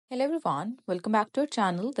Hello everyone, welcome back to our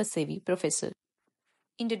channel, The Savvy Professor.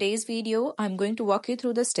 In today's video, I'm going to walk you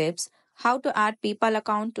through the steps how to add PayPal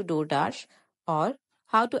account to DoorDash or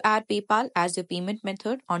how to add PayPal as your payment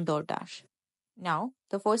method on DoorDash. Now,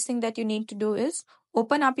 the first thing that you need to do is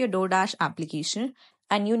open up your DoorDash application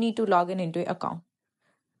and you need to log in into your account.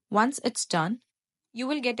 Once it's done, you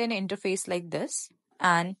will get an interface like this,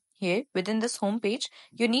 and here within this home page,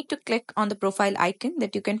 you need to click on the profile icon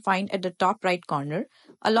that you can find at the top right corner.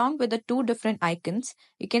 Along with the two different icons,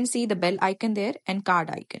 you can see the bell icon there and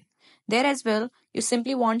card icon. There as well, you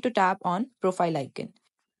simply want to tap on profile icon.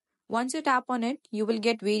 Once you tap on it, you will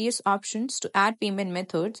get various options to add payment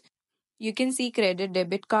methods. You can see credit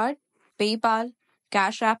debit card, PayPal,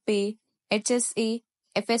 Cash App Pay, HSA,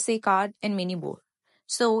 FSA card, and many more.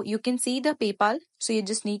 So you can see the PayPal. So you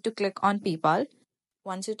just need to click on PayPal.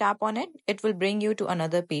 Once you tap on it, it will bring you to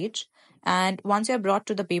another page. And once you're brought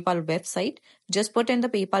to the PayPal website, just put in the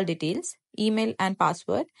PayPal details, email and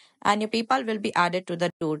password, and your PayPal will be added to the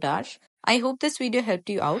DoorDash. I hope this video helped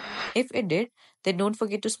you out. If it did, then don't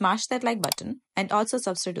forget to smash that like button and also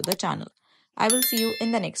subscribe to the channel. I will see you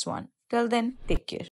in the next one. Till then, take care.